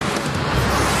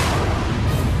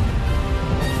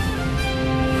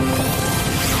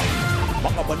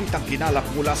ginalap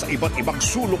mula sa iba't ibang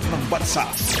sulok ng bansa.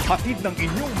 Hatid ng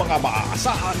inyong mga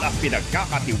maaasahan at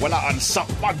pinagkakatiwalaan sa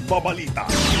pagbabalita.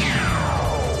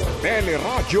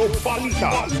 Teleradyo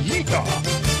Balita. Balita.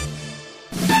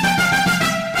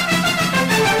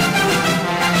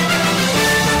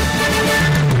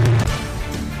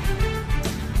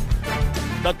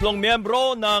 Tatlong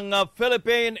miyembro ng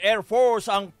Philippine Air Force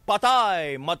ang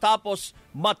patay matapos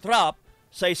matrap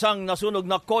sa isang nasunog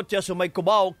na kotse sa may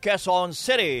Cubao, Quezon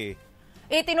City.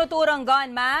 Itinuturang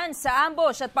gunman sa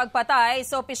ambush at pagpatay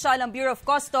sa opisyal ng Bureau of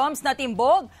Customs na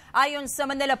timbog. Ayon sa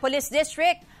Manila Police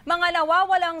District, mga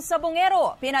nawawalang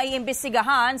sabongero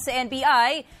pinaiimbestigahan sa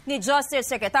NBI ni Justice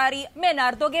Secretary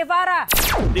Menardo Guevara.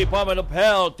 Department of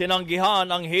Health tinanggihan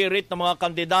ang hirit ng mga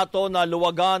kandidato na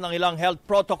luwagan ang ilang health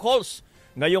protocols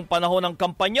ngayong panahon ng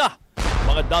kampanya.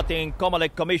 Mga dating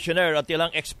COMELEC Commissioner at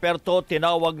ilang eksperto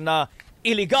tinawag na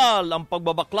illegal ang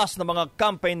pagbabaklas ng mga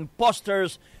campaign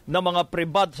posters ng mga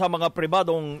sa mga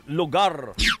pribadong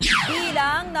lugar.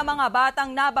 Bilang ng mga batang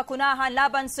nabakunahan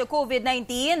laban sa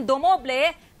COVID-19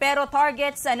 dumoble, pero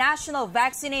target sa National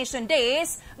Vaccination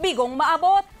Days bigong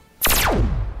maabot.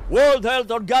 World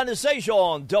Health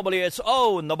Organization,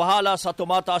 WHO, nabahala sa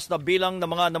tumataas na bilang ng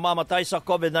mga namamatay sa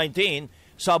COVID-19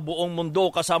 sa buong mundo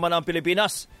kasama ng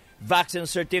Pilipinas. Vaccine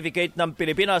Certificate ng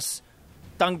Pilipinas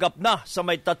tanggap na sa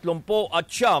may 39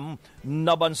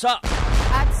 na bansa.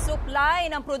 At supply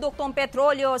ng produktong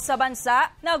petrolyo sa bansa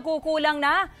nagkukulang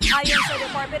na. Ayon sa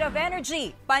Department of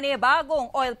Energy, panibagong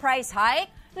oil price hike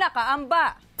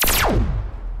nakaamba.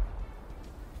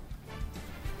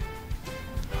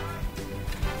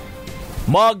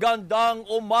 Magandang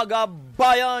umaga,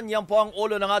 bayan! Yan po ang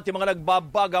ulo ng ating mga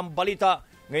nagbabagang balita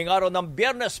ngayong araw ng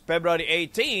Biyernes, February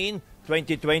 18,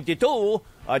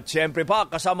 2022. At siyempre pa,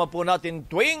 kasama po natin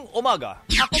tuwing umaga.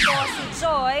 Ako po si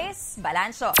Joyce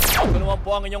Balancho. Ako naman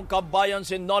po ang inyong kabayan,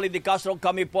 si Nolly Di Castro.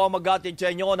 Kami po mag-atid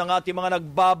sa inyo ng ating mga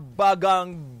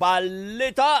nagbabagang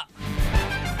balita.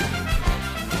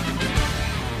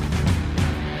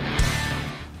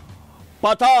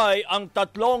 Patay ang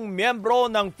 3 miyembro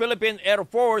ng Philippine Air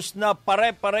Force na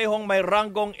pare-parehong may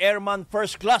ranggong Airman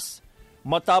First Class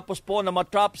matapos po na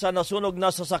matrap sa nasunog na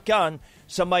sasakyan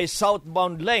sa may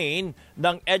southbound lane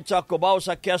ng EDSA Cubao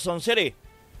sa Quezon City.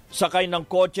 Sakay ng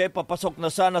kotse, papasok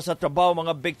na sana sa trabaho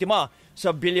mga biktima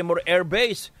sa Villamor Air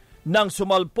Base nang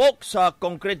sumalpok sa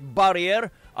concrete barrier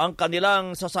ang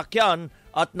kanilang sasakyan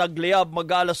at nagliyab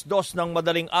mag-alas 2 ng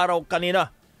madaling araw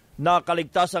kanina.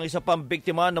 Nakaligtas ang isa pang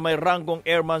biktima na may ranggong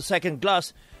Airman Second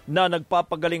Class na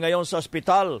nagpapagaling ngayon sa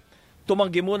ospital.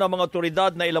 Tumanggi muna mga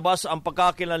otoridad na ilabas ang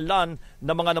pagkakilanlan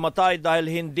ng mga namatay dahil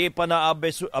hindi pa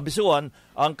naabisuhan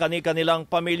ang kanilang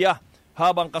pamilya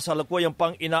habang kasalukuyang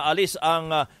pang inaalis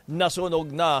ang nasunog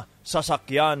na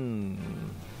sasakyan.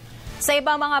 Sa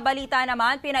ibang mga balita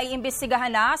naman,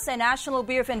 pinaiimbestigahan na sa National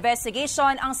Bureau of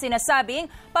Investigation ang sinasabing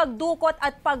pagdukot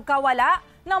at pagkawala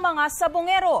ng mga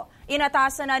sabongero.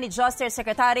 Inatasan na ni Justice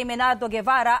Secretary Menardo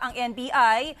Guevara ang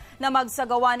NBI na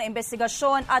magsagawa ng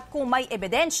investigasyon at kung may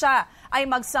ebidensya ay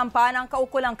magsampa ng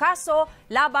kaukulang kaso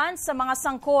laban sa mga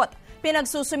sangkot.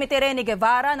 Pinagsusumite rin ni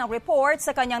Guevara ng report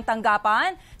sa kanyang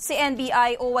tanggapan si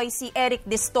NBI OIC Eric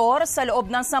Distor sa loob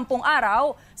ng 10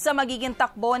 araw sa magiging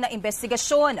takbo na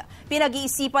investigasyon.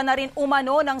 Pinag-iisipan na rin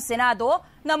umano ng Senado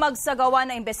na magsagawa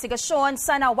ng investigasyon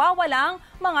sa nawawalang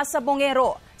mga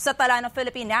sabongero. Sa tala ng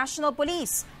Philippine National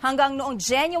Police, hanggang noong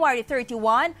January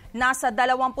 31, nasa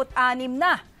 26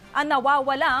 na ang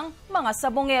nawawalang mga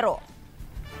sabongero.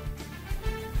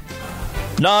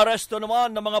 Naaresto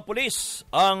naman ng mga pulis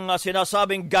ang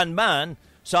sinasabing gunman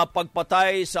sa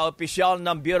pagpatay sa opisyal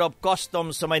ng Bureau of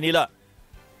Customs sa Maynila.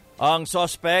 Ang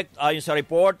suspect, ayon sa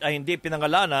report, ay hindi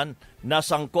pinangalanan na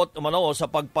sangkot umano sa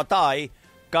pagpatay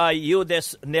kay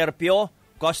Eudes Nerpio,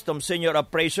 Customs Senior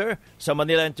Appraiser sa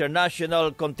Manila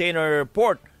International Container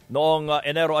Port noong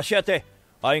Enero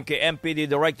 7. Ayon kay MPD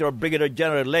Director Brigadier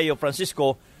General Leo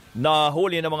Francisco,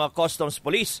 nahuli ng mga Customs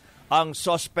Police ang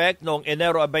suspect noong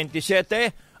Enero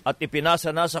 27 at ipinasa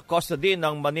na sa custody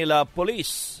ng Manila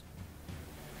Police.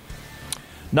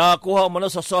 Nakuha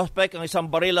umano sa suspect ang isang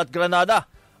baril at granada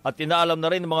at inaalam na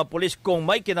rin ng mga pulis kung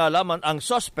may kinalaman ang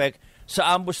suspect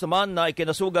sa ambush naman na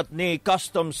ikinasugat ni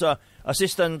Customs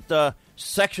Assistant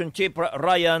Section Chief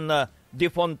Ryan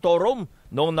Defontorum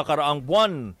noong nakaraang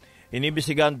buwan.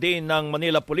 Inibisigan din ng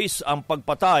Manila Police ang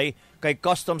pagpatay kay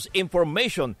Customs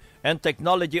Information and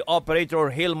Technology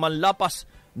Operator Hilman Lapas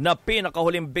na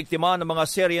pinakahuling biktima ng mga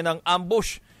serye ng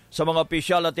ambush sa mga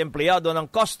opisyal at empleyado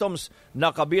ng Customs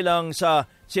na kabilang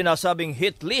sa sinasabing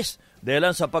hit list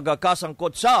dahil sa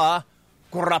pagkakasangkot sa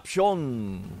korupsyon.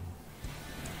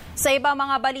 Sa ibang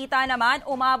mga balita naman,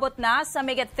 umabot na sa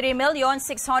mahigit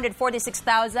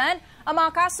 3,646,000 ang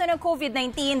mga kaso ng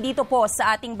COVID-19 dito po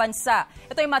sa ating bansa.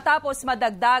 Ito'y matapos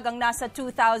madagdag ang nasa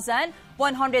 2,196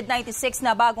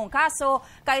 na bagong kaso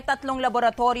kahit 3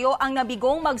 laboratorio ang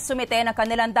nabigong magsumite ng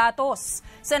kanilang datos.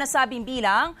 Sa nasabing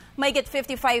bilang, mahigit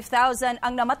 55,000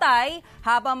 ang namatay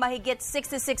habang mahigit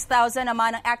 66,000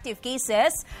 naman ang active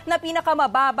cases na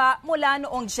pinakamababa mula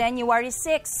noong January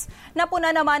 6. Napuna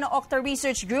naman ng Octa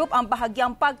Research Group ang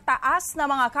bahagyang pagtaas ng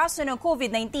mga kaso ng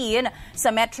COVID-19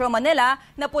 sa Metro Manila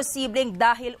na posibleng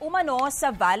dahil umano sa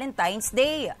Valentine's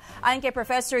Day. Ayon kay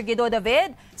Professor Guido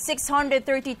David,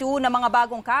 632 na mga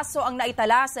bagong kaso ang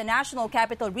naitala sa National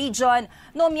Capital Region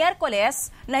noong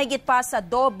Miyerkules na higit pa sa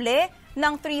doble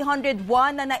ng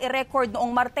 301 na nai-record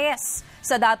noong Martes.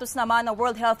 Sa datos naman ng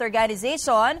World Health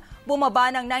Organization, bumaba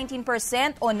ng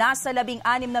 19% o nasa 16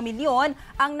 na milyon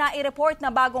ang nai-report na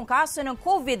bagong kaso ng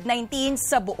COVID-19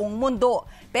 sa buong mundo.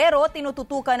 Pero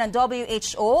tinututukan ng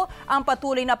WHO ang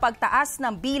patuloy na pagtaas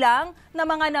ng bilang ng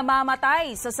mga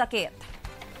namamatay sa sakit.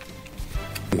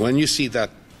 When you see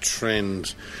that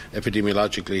trend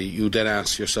epidemiologically, you then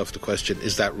ask yourself the question,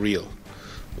 is that real?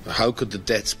 How could the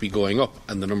deaths be going up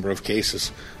and the number of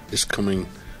cases is coming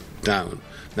down?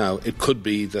 Now, it could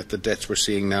be that the deaths we're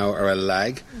seeing now are a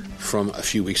lag from a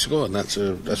few weeks ago, and that's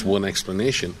one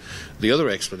explanation. The other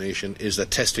explanation is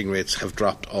that testing rates have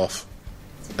dropped off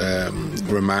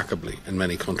remarkably in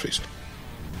many countries.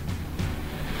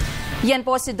 Yan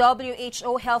po si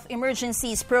WHO Health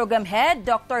Emergencies Program Head,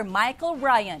 Dr. Michael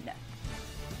Ryan.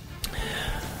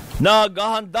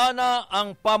 Naghahanda na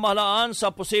ang pamahalaan sa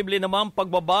posible namang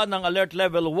pagbaba ng Alert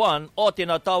Level 1 o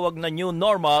tinatawag na New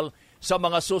Normal sa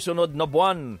mga susunod na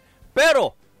buwan.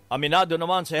 Pero aminado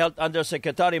naman sa Health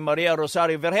Undersecretary Maria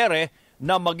Rosario Vergere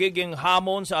na magiging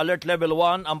hamon sa Alert Level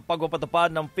 1 ang pagpapatupad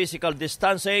ng physical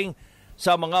distancing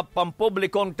sa mga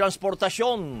pampublikong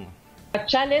transportasyon. A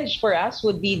challenge for us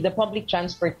would be the public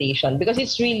transportation because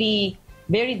it's really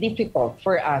very difficult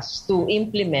for us to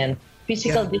implement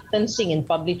physical distancing in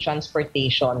public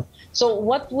transportation. So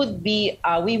what would be,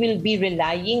 we will be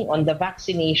relying on the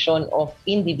vaccination of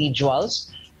individuals,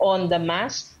 on the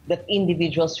mask that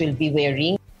individuals will be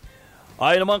wearing.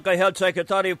 Ayon naman kay Health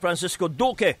Secretary Francisco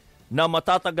Duque na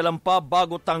matatagalan pa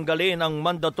bago tanggalin ang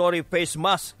mandatory face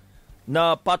mask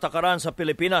na patakaran sa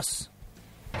Pilipinas.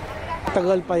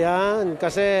 Tagal pa yan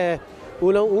kasi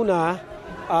unang-una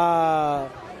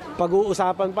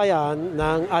pag-uusapan pa yan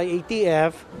ng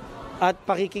IATF at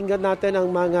pakikinggan natin ang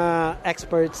mga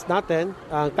experts natin,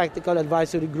 ang Technical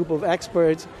Advisory Group of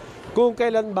Experts, kung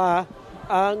kailan ba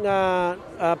ang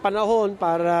panahon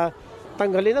para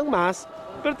tanggalin ang mask.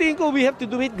 Pero tingin ko we have to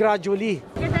do it gradually.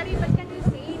 Secretary, but can you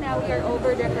say now we are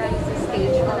over the crisis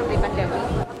stage of the pandemic?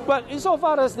 Well,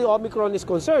 insofar as the Omicron is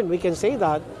concerned, we can say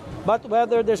that. But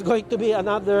whether there's going to be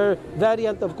another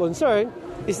variant of concern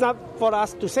is not for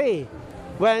us to say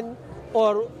when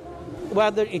or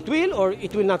whether it will or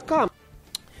it will not come.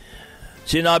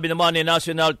 Sinabi naman ni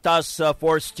National Task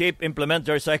Force Chief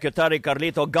Implementer Secretary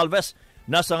Carlito Galvez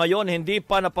na sa ngayon hindi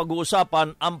pa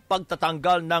napag-uusapan ang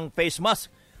pagtatanggal ng face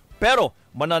mask. Pero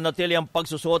mananatili ang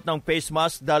pagsusuot ng face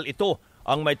mask dahil ito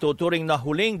ang may tuturing na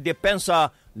huling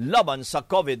depensa laban sa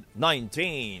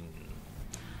COVID-19.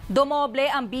 Dumoble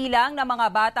ang bilang ng mga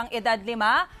batang edad 5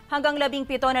 hanggang 17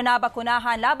 na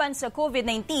nabakunahan laban sa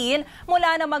COVID-19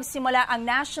 mula na magsimula ang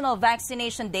National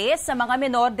Vaccination Day sa mga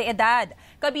menor de edad.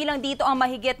 Kabilang dito ang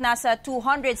mahigit nasa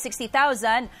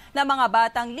 260,000 na mga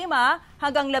batang 5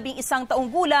 hanggang 11 taong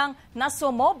gulang na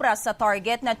sumobra sa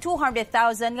target na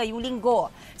 200,000 ngayong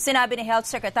linggo. Sinabi ni Health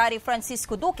Secretary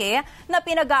Francisco Duque na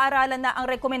pinag-aaralan na ang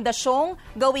rekomendasyong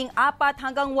gawing 4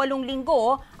 hanggang 8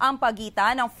 linggo ang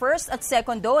pagitan ng first at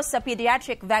second dose sa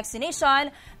pediatric vaccination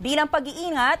bilang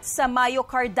pag-iingat sa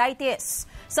myocarditis.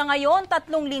 Sa ngayon, 3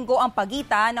 linggo ang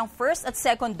pagitan ng first at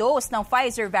second dose ng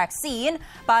Pfizer vaccine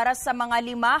para sa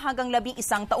mga 5 hanggang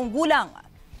 11 taong gulang.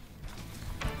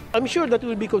 I'm sure that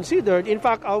will be considered. In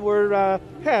fact, our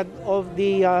head of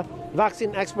the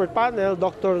vaccine expert panel,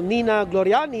 Dr. Nina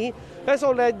Gloriani, has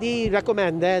already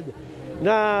recommended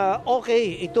na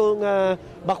okay itong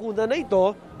bakuna na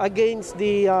ito against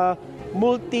the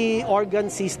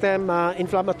multi-organ system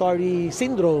inflammatory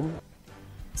syndrome.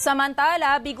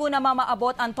 Samantala, bigo na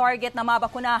mamaabot ang target na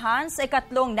mabakunahan sa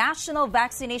ikatlong National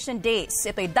Vaccination Days.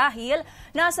 Ito'y dahil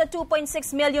nasa 2.6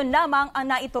 million lamang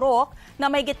ang naiturok na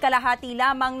mahigit kalahati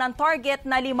lamang ng target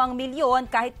na 5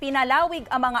 milyon kahit pinalawig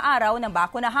ang mga araw ng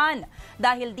bakunahan.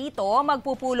 Dahil dito,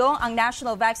 magpupulong ang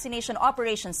National Vaccination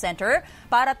Operations Center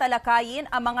para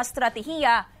talakayin ang mga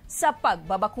stratehiya sa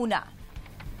pagbabakuna.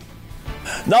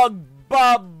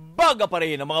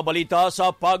 Pagaparin ang mga balita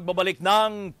sa pagbabalik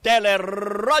ng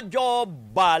Radyo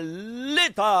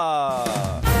Balita.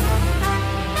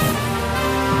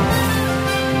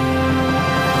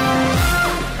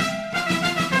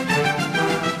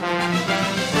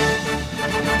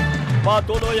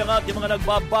 Patuloy ang ating mga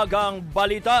nagbabagang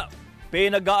balita.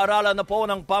 Pinag-aaralan na po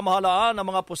ng pamahalaan ang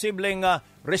mga posibleng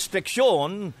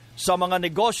restriksyon sa mga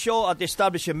negosyo at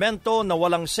establishmento na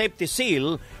walang safety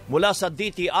seal mula sa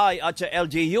DTI at sa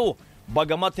LGU.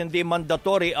 Bagamat hindi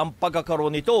mandatory ang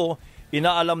pagkakaroon nito,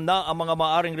 inaalam na ang mga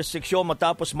maaring restriksyon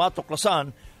matapos matuklasan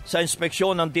sa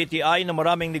inspeksyon ng DTI na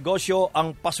maraming negosyo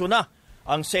ang pasuna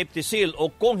ang safety seal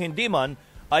o kung hindi man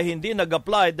ay hindi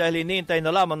nag-apply dahil hinihintay na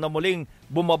lamang na muling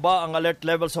bumaba ang alert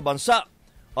level sa bansa.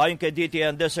 Ayon kay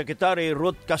DTI Secretary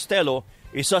Ruth Castelo,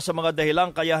 isa sa mga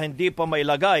dahilan kaya hindi pa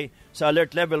mailagay sa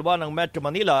alert level 1 ng Metro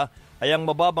Manila ay ang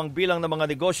mababang bilang ng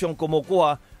mga negosyong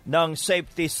kumukuha ng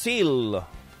safety seal.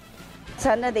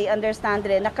 Sana they understand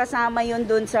rin, nakasama yun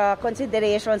dun sa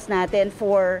considerations natin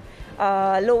for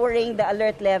lowering the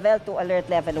alert level to alert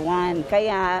level 1.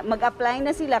 Kaya mag-apply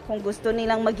na sila kung gusto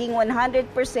nilang maging 100%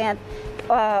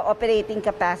 operating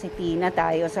capacity na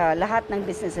tayo sa lahat ng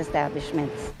business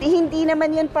establishments. Hindi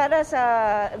naman yun para sa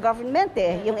government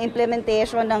yung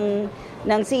implementation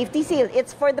ng safety seal.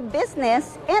 It's for the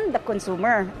business and the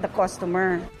consumer, the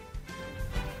customer.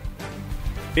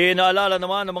 Inaalala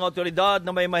naman ng mga otoridad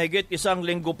na may mahigit 1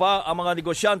 linggo pa ang mga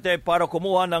negosyante para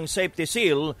kumuha ng safety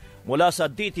seal mula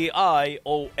sa DTI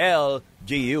o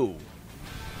LGU.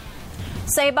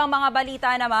 Sa ibang mga balita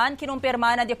naman,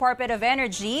 kinumpirma ng Department of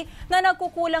Energy na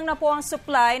nagkukulang na po ang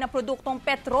supply ng produktong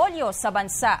petrolyo sa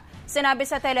bansa. Sinabi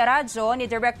sa teleradyo ni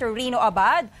Director Rino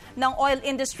Abad ng Oil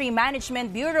Industry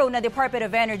Management Bureau ng Department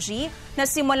of Energy na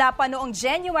simula pa noong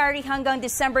January hanggang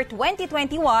December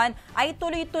 2021 ay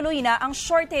tuloy-tuloy na ang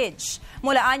shortage.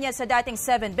 Mulaan niya sa dating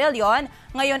 7 billion,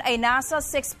 ngayon ay nasa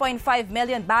 6.5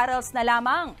 million barrels na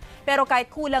lamang. Pero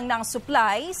kahit kulang ng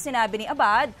supply, sinabi ni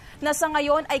Abad na sa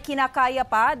ngayon ay kinakaya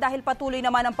pa dahil patuloy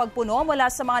naman ang pagpuno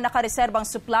mula sa mga nakareserbang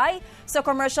supply sa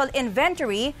commercial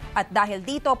inventory at dahil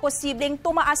dito posibleng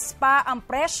tumaas pa ang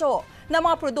presyo ng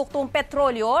mga produktong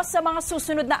petrolyo sa mga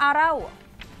susunod na araw.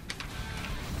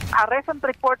 A recent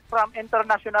report from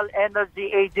International Energy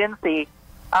Agency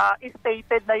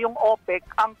stated na yung OPEC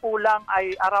ang kulang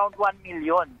ay around 1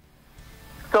 million.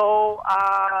 So,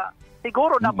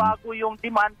 siguro na bago yung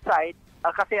demand side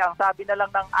kasi ang sabi na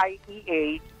lang ng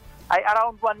IEA ay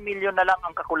around 1 million na lang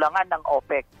ang kakulangan ng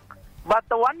OPEC. But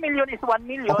the 1 million is 1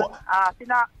 million.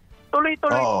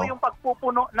 Tuloy-tuloy po yung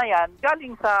pagpupuno na yan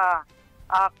galing sa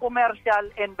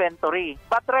commercial inventory.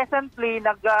 But recently,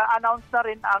 nag-announce na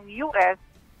rin ang US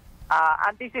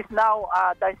and this is now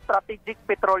the Strategic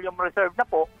Petroleum Reserve na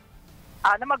po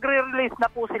na magre-release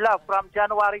na po sila from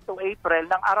January to April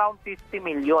ng around 50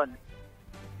 million.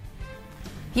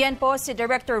 Yan po si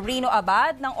Director Rino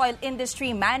Abad ng Oil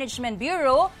Industry Management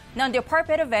Bureau ng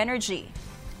Department of Energy.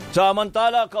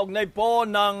 Samantala, kaugnay po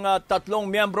ng 3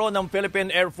 miyembro ng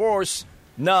Philippine Air Force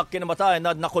na kinamatay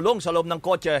na nakulong sa loob ng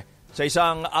kotse sa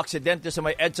isang aksidente sa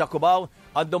may EDSA Cubao.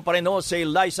 Andun pa rin si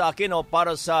Liza Aquino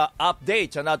para sa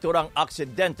update sa naturang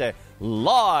aksidente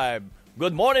live.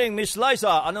 Good morning, Miss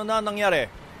Liza. Ano na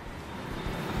nangyari?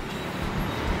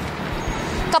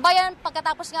 Kabayan,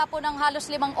 pagkatapos nga po ng halos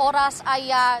 5 oras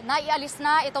ay naialis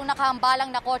na itong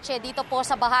nakahambalang na kotse dito po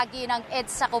sa bahagi ng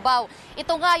EDSA Cubao.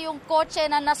 Ito nga yung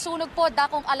kotse na nasunog po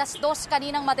dakong 2:00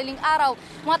 kaninang madaling araw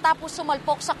matapos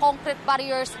sumalpok sa concrete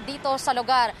barriers dito sa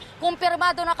lugar.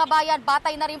 Kumpirmado na kabayan,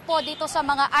 batay na rin po dito sa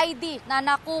mga ID na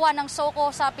nakuha ng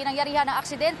SOCO sa pinangyarihan ng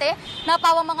aksidente na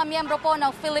pawang mga miyembro po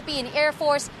ng Philippine Air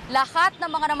Force, lahat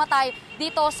ng mga namatay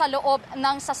dito sa loob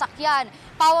ng sasakyan.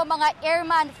 Pawang mga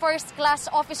airman first class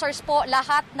officers po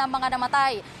lahat ng mga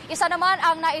namatay. Isa naman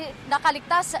ang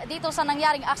nakaligtas dito sa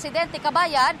nangyaring aksidente,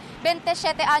 kabayan,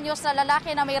 27 anyos na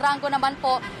lalaki na may rango naman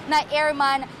po na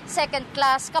airman second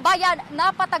class. Kabayan,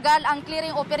 napatagal ang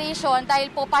clearing operation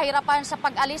dahil po pahirapan sa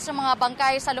pag-alis ng mga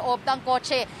bangkay sa loob ng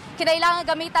kotse. Kinailangan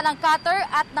gamitan ng cutter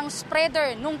at ng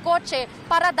spreader ng kotse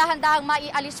para dahan-dahang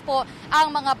maialis po ang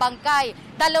mga bangkay.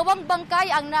 2 bangkay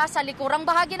ang nasa likurang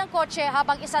bahagi ng kotse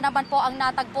habang isa naman po ang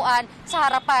natagpuan sa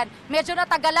harapan. Medyo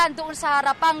natagalan doon sa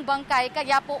harapang bangkay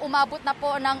kaya po umabot na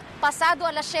po ng pasado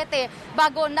Alas-Siyete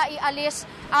bago naialis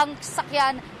ang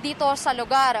sakyan dito sa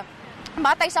lugar.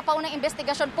 Batay sa paunang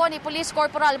investigasyon po ni Police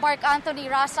Corporal Mark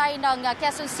Anthony Rasay ng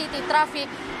Quezon City Traffic,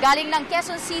 galing ng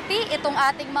Quezon City itong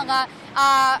ating mga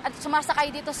at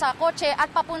sumasakay dito sa kotse at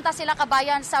papunta sila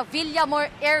kabayan sa Villamor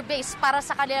Air Base para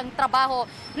sa kanilang trabaho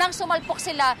nang sumalpok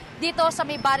sila dito sa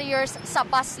may barriers sa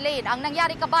bus lane. Ang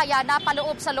nangyari kabayan,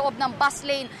 napaloob sa loob ng bus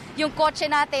lane yung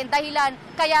kotse natin dahilan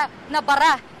kaya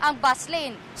nabara ang bus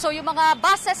lane. So yung mga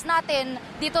buses natin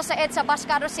dito sa EDSA Bus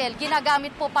Carousel,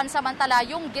 ginagamit po pansamantala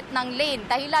yung gitnang lane.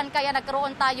 Dahilan kaya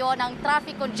nagkaroon tayo ng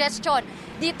traffic congestion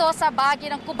dito sa bahagi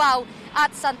ng Cubao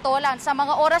at Santolan. Sa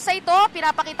mga oras na ito,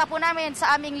 pinapakita po namin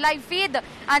sa aming live feed.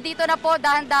 Andito na po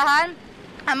dahan-dahan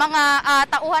ang mga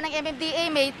tauhan ng MMDA.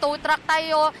 May tow truck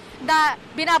tayo na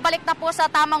binabalik na po sa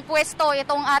tamang pwesto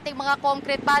itong ating mga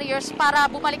concrete barriers para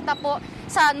bumalik na po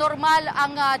sa normal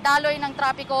ang daloy ng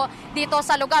trapiko dito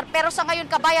sa lugar. Pero sa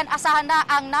ngayon kabayan, asahan na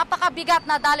ang napakabigat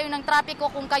na daloy ng trapiko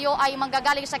kung kayo ay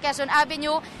manggagaling sa Quezon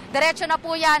Avenue. Diretso na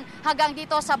po yan hanggang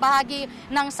dito sa bahagi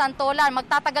ng Santolan.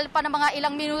 Magtatagal pa ng mga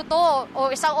ilang minuto o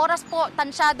isang oras po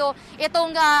tansyado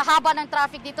itong haba ng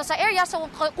traffic dito sa area. So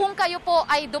kung kayo po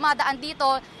ay dumadaan dito,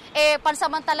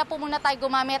 pansamantala po muna tayo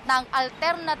gumamit ng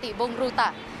alternatibong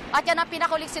ruta. At yan ang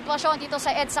pinakuling sitwasyon dito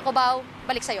sa EDSA Cubao.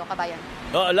 Balik sa iyo, kabayan.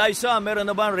 Liza, meron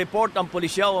na ba ang report ang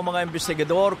pulisya o mga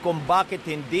investigador kung bakit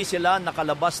hindi sila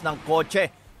nakalabas ng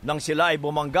kotse nang sila ay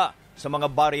bumangga sa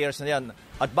mga barriers na yan?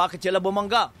 At bakit sila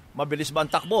bumangga? Mabilis ba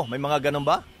ang takbo? May mga ganun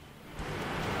ba?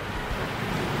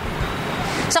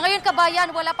 Sa ngayon,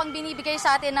 kabayan, wala pang binibigay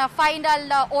sa atin na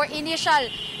final or initial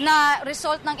na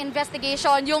result ng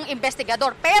investigation yung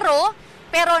investigador. Pero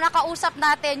nakausap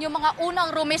natin yung mga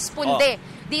unang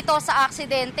rumisponde dito sa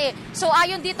aksidente. So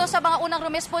ayon dito sa mga unang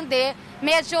rumisponde,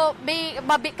 medyo may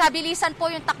kabilisan po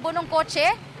yung takbo ng kotse,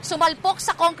 sumalpok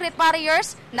sa concrete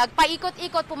barriers,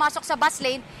 nagpaikot-ikot, pumasok sa bus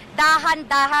lane,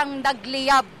 dahan-dahang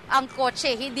nagliyab ang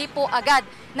kotse. Hindi po agad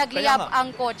nagliyab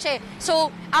ang kotse.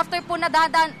 So after po na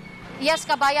dahan, yes,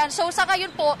 kabayan. So sa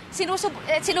ngayon po,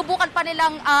 sinubukan pa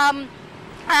nilang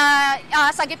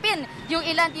sagipin yung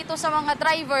ilan dito sa mga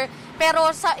driver,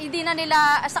 pero hindi na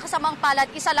nila, sa kasamang palad,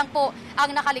 isa lang po ang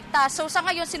nakaligtas. So sa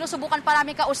ngayon, sinusubukan pa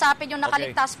namin kausapin yung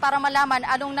nakaligtas para malaman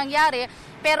anong nangyari,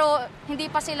 pero hindi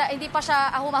pa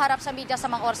siya humaharap sa media sa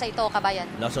mga orsa ito, kabayan.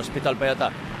 Nasa ospital pa yata.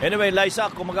 Anyway,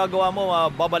 Liza, kung magagawa mo,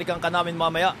 babalikan ka namin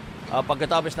mamaya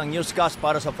pagkatapos ng newscast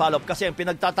para sa follow-up. Kasi ang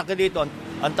pinagtataka dito,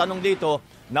 ang tanong dito,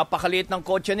 napakaliit ng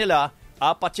kotse nila,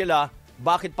 4 sila,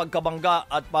 bakit pagkabangga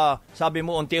at sabi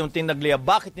mo unti-unting nagliyab,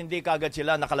 bakit hindi kaagad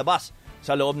sila nakalabas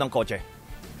sa loob ng kotse?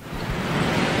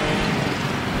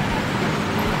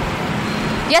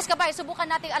 Yes, kabayan, subukan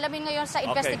natin alamin ngayon sa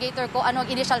investigator ko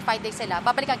anong initial findings sila.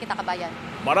 Babalikan kita, kabayan.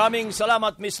 Maraming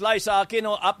salamat, Miss Liza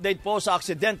Aquino. Update po sa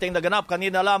aksidenteng naganap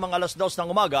kanina lamang 2:00 ng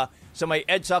umaga sa may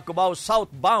EDSA Cubao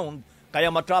southbound.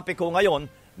 Kaya matrapiko ngayon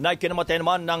na ikinamatay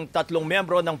naman ng 3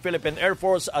 miyembro ng Philippine Air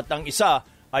Force at ang isa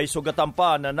ay sugatan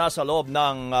pa na nasa loob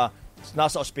ng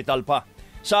nasa ospital pa.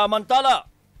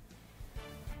 Samantala,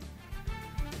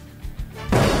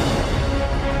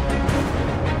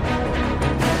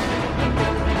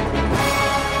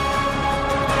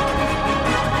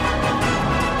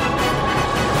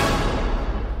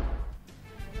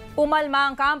 umalma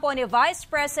ang kampo ni Vice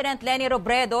President Leni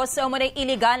Robredo sa umunay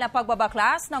iligal na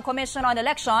pagbabaklas ng Commission on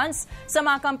Elections sa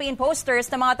mga campaign posters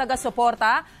ng mga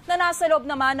taga-suporta na nasa loob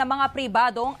naman ng mga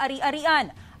pribadong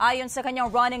ari-arian. Ayon sa kanyang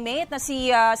running mate na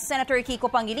si Senator Kiko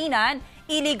Pangilinan,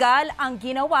 iligal ang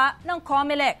ginawa ng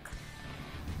COMELEC.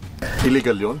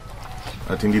 Illegal yun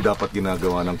at hindi dapat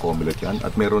ginagawa ng COMELEC yan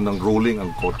at meron ng ruling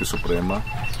ang Korte Suprema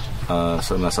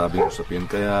sa nasabing usapin.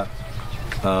 Kaya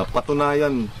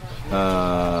patunayan.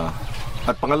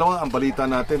 At pangalawa, ang balita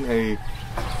natin ay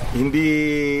hindi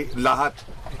lahat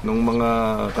ng mga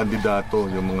kandidato,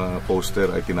 yung mga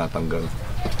poster ay tinatanggal.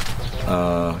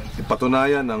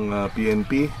 Ipatunayan ng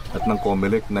PNP at ng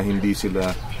COMELEC na hindi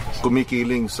sila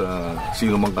kumikiling sa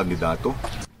sino mang kandidato.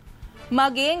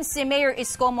 Maging si Mayor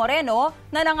Isko Moreno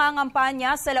na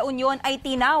nangangampanya sa La Union ay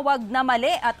tinawag na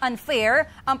mali at unfair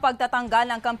ang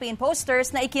pagtatanggal ng campaign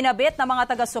posters na ikinabit ng mga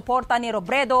taga-suporta ni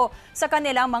Robredo sa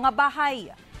kanilang mga bahay.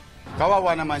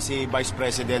 Kawawa naman si Vice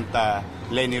President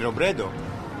Leni Robredo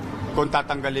kung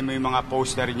tatanggalin mo yung mga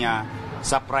poster niya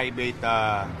sa private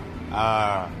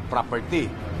property.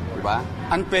 Diba?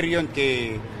 Unfair yun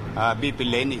kay BP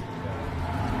Leni.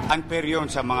 Unfair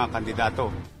yun sa mga kandidato.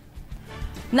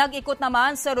 Nag-ikot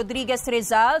naman sa Rodriguez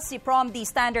Rizal si Prom D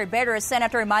Standard-bearer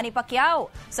Senator Manny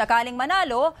Pacquiao. Sakaling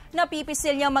manalo,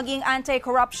 napipisil niyang maging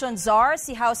anti-corruption czar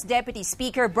si House Deputy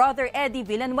Speaker Brother Eddie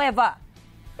Villanueva.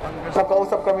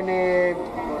 Nakausap kami ni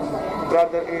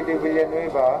Brother Eddie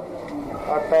Villanueva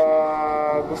at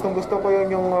gustong-gusto ko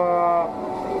yun yung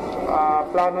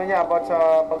plano niya about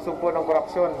sa pagsugpo ng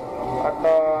korupsyon at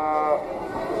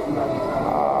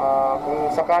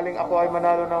kung sakaling ako ay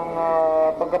manalo ng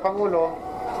pagkapangulo,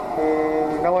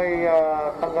 naway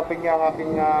tanggapin niya ang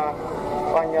aking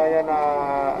panyaya na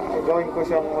gawin ko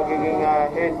siyang magiging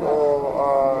head o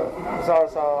sa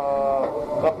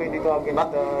campaign dito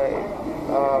against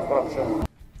corruption.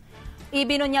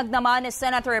 Ibinunyag naman ni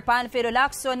Senator Panfilo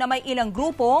Lacson na may ilang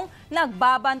grupong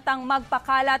nagbabantang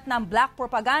magpakalat ng black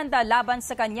propaganda laban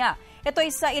sa kanya. Ito'y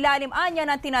sa ilalim anya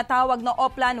ng tinatawag na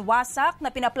Oplan Wasak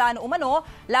na pinaplano umano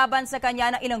laban sa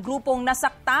kanya ng ilang grupong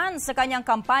nasaktan sa kanyang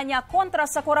kampanya kontra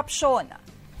sa korupsyon.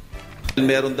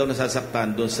 Meron daw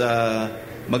nasasaktan doon sa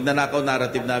magnanakaw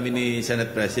narrative namin ni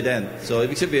Senate President. So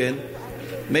ibig sabihin,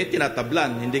 may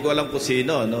tinatablan. Hindi ko alam kung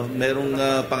sino. No? Merong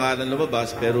pangalan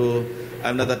lumabas pero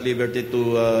I'm not at liberty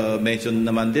to mention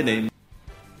naman din eh.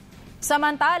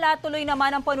 Samantala, tuloy naman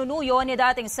ang panunuyo ni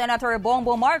dating Senator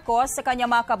Bongbong Marcos sa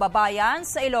kanyang mga kababayan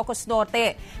sa Ilocos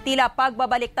Norte. Tila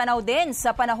pagbabalik tanaw din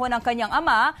sa panahon ng kanyang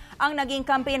ama ang naging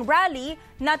campaign rally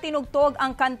na tinugtog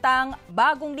ang kantang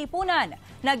Bagong Lipunan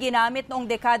na ginamit noong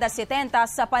dekada 70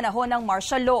 sa panahon ng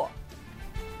martial law.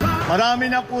 Marami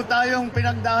na po tayong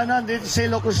pinagdaanan dito sa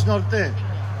Ilocos Norte.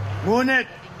 Ngunit,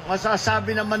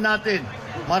 masasabi naman natin,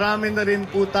 marami na rin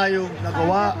po tayong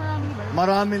nagawa,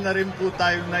 marami na rin po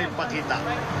tayong naipakita.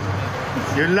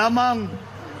 Yun lamang,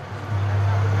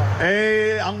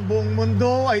 ang buong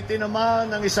mundo ay tinama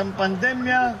ng isang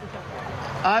pandemya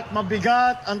at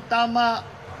mabigat ang tama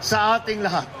sa ating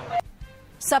lahat.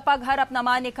 Sa pagharap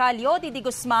naman ni Calio Didi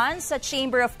Guzman sa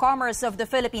Chamber of Commerce of the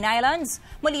Philippine Islands,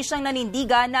 muli siyang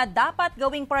nanindigan na dapat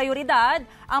gawing prioridad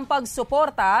ang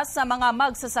pagsuporta sa mga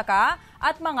magsasaka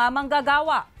at mga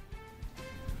manggagawa.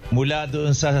 Mula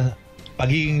doon sa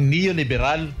pagiging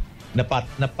neoliberal na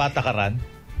patakaran,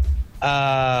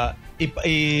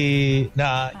 na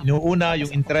inuuna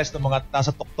yung interest ng mga nasa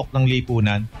tuktok ng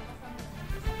lipunan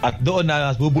at doon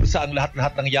na bubulsa ang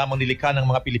lahat-lahat ng yamang nilikha ng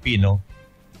mga Pilipino,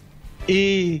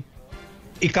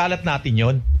 ikalat natin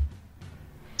yon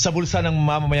sa bulsa ng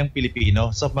mamamayang Pilipino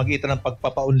sa magitan ng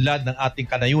pagpapaunlad ng ating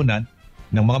kanayunan,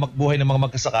 ng mga magbuhay ng mga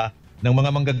magkasaka, ng mga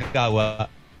manggagawa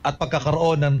at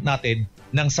pagkakaroon natin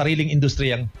ng sariling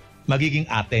industriyang magiging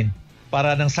atin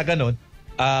para nang sa ganon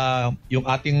yung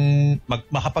ating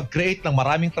makapag-create ng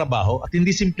maraming trabaho at hindi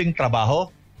simpleng trabaho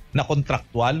na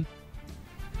kontraktual.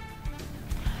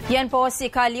 Yan po si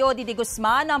Calio Didi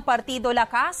Guzman ng Partido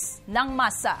Lakas ng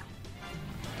Masa.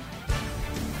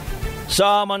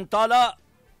 Samantala,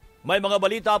 may mga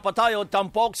balita pa tayo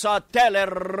tampok sa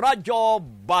Radyo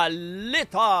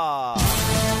Balita.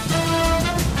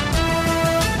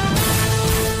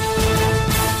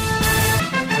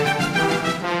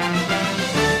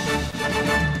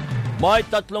 May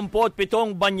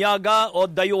 37 banyaga o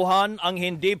dayuhan ang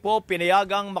hindi po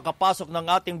pinayagang makapasok ng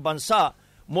ating bansa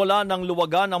mula ng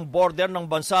luwagan ng border ng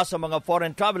bansa sa mga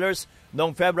foreign travelers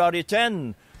noong February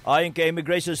 10. Ayon kay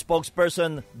Immigration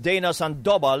Spokesperson Dana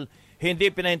Sandoval, hindi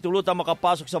pinahintulutang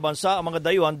makapasok sa bansa ang mga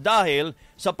dayuhan dahil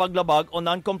sa paglabag o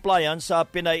non-compliance sa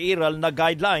pinairal na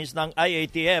guidelines ng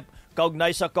IATF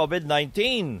kaugnay sa COVID-19.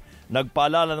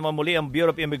 Nagpaalala naman muli ang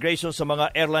Bureau of Immigration sa mga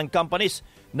airline companies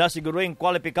na siguruing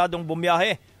kwalipikadong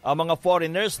bumiyahe ang mga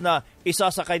foreigners na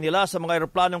isasakay nila sa mga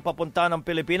eroplanong papunta ng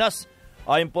Pilipinas.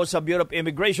 Ayon po sa Bureau of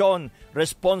Immigration,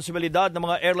 responsibilidad ng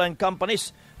mga airline companies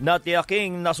na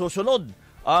tiyaking nasusunod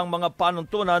ang mga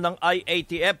panuntunan ng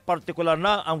IATF, partikular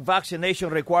na ang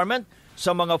vaccination requirement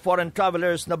sa mga foreign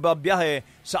travelers na babiyahe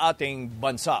sa ating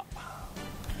bansa.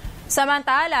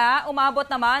 Samantala, umabot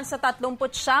naman sa 39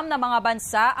 na mga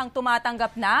bansa ang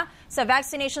tumatanggap na sa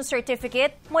vaccination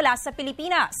certificate mula sa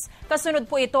Pilipinas. Kasunod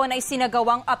po ito na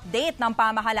isinagawang update ng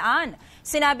pamahalaan.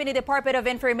 Sinabi ni Department of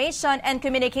Information and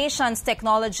Communications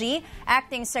Technology,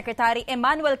 Acting Secretary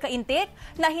Emmanuel Caintic,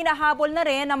 na hinahabol na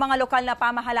rin ng mga lokal na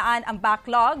pamahalaan ang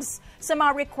backlogs sa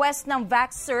mga request ng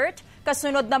VaxCert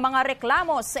kasunod ng mga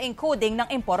reklamo sa encoding ng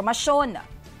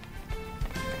impormasyon.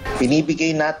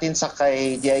 Binibigay natin sa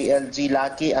kay DILG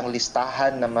Lucky ang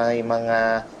listahan na may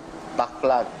mga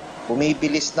backlog.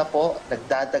 Bumibilis na po,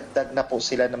 nagdadagdag na po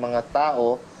sila ng mga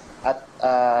tao at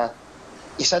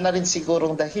isa na rin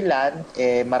sigurong dahilan,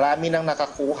 marami nang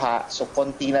nakakuha so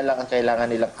konti na lang ang kailangan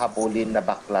nilang habulin na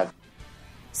backlog.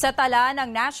 Sa tala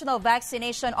ng National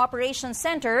Vaccination Operations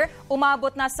Center,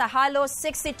 umabot na sa halos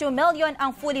 62 million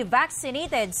ang fully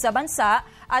vaccinated sa bansa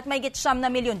at may 9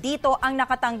 milyon dito ang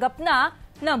nakatanggap na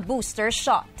ng booster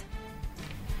shot.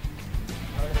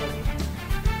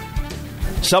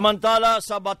 Samantala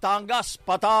sa Batangas,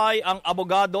 patay ang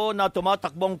abogado na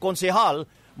tumatakbong konsehal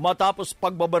matapos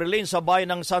pagbabarilin sa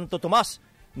bayan ng Santo Tomas.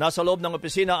 Nasa loob ng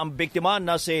opisina ang biktima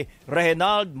na si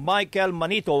Reginald Michael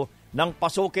Manito nang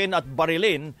pasukin at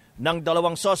barilin ng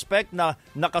 2 suspect na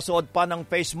nakasuot pa ng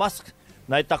face mask.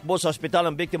 Naitakbo sa ospital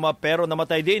ang biktima pero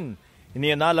namatay din.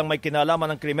 Iniinalang may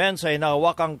kinalaman ng krimen sa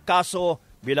hinahawakang kaso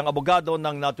bilang abogado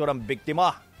ng naturang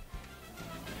biktima.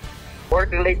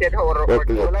 Work-related or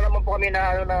wala naman po kami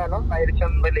na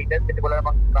election-related. Kasi wala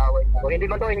namang kaway. So, hindi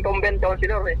man to incumbent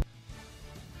councilor eh.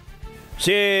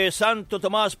 Si Santo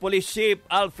Tomas Police Chief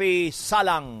Alfie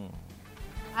Salang.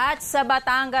 At sa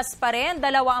Batangas pa rin, 2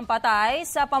 ang patay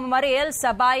sa pamamaril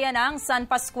sa bayan ng San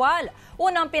Pascual.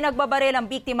 Unang pinagbabaril ang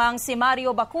biktimang si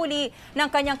Mario Baculi ng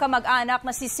kanyang kamag-anak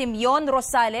na si Simeon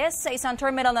Rosales sa isang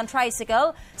terminal ng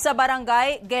tricycle sa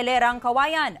barangay Gelerang,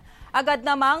 Kawayan. Agad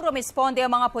namang rumisponde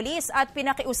ang mga pulis at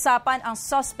pinakiusapan ang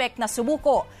suspect na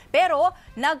sumuko. Pero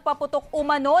nagpaputok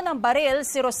umano ng baril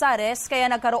si Rosales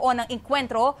kaya nagkaroon ng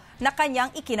inkwentro na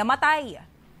kanyang ikinamatay.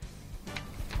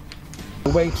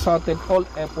 We exhausted all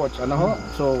efforts.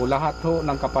 So lahat ho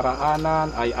ng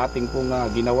kaparaanan ay ating pong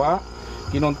ginawa.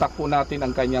 Kinontak po natin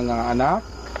ang kanyang anak,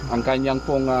 ang kanyang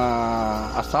pong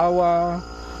asawa,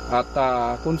 at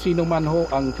kung sino man ho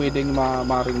ang pwedeng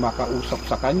maring makausap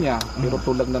sa kanya. Pero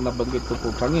tulad na nabanggit ko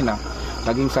po kanina,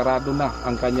 naging sarado na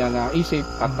ang kanyang isip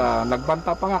at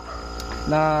nagbanta pa nga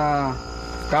na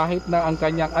kahit na ang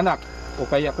kanyang anak o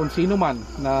kaya kung sino man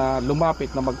na lumapit,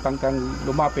 na magtangkang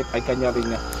lumapit ay kanya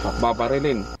rin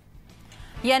babarilin.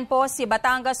 Yan po si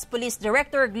Batangas Police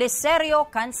Director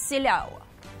Glicerio Cancilao.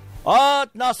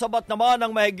 At nasabat naman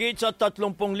ang mahigit sa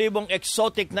 30,000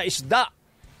 exotic na isda,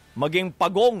 maging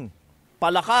pagong,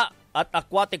 palaka at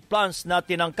aquatic plants na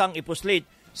tinangkang ipuslit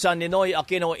sa Ninoy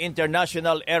Aquino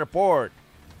International Airport.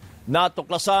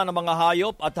 Natuklasan ng mga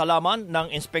hayop at halaman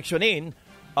ng inspeksyonin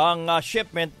ang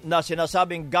shipment na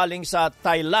sinasabing galing sa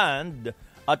Thailand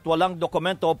at walang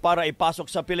dokumento para ipasok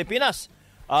sa Pilipinas.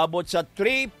 Abot sa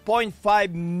 3.5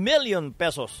 million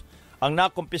pesos ang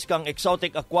nakumpiskang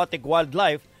exotic aquatic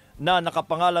wildlife na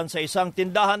nakapangalan sa isang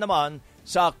tindahan naman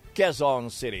sa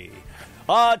Quezon City.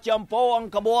 At yan po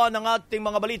ang kabuuan ng ating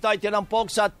mga balita ay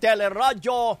tinampok sa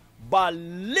Teleradyo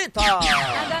Balita.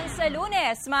 Hanggang sa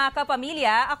Lunes, mga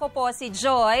kapamilya, ako po si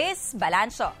Joyce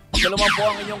Balancio. Salamat po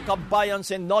ang inyong kabayan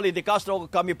si Noli De Castro.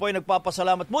 Kami po ay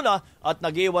nagpapasalamat muna at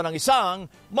nag-iwan ng isang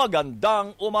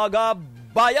magandang umaga,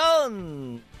 bayan!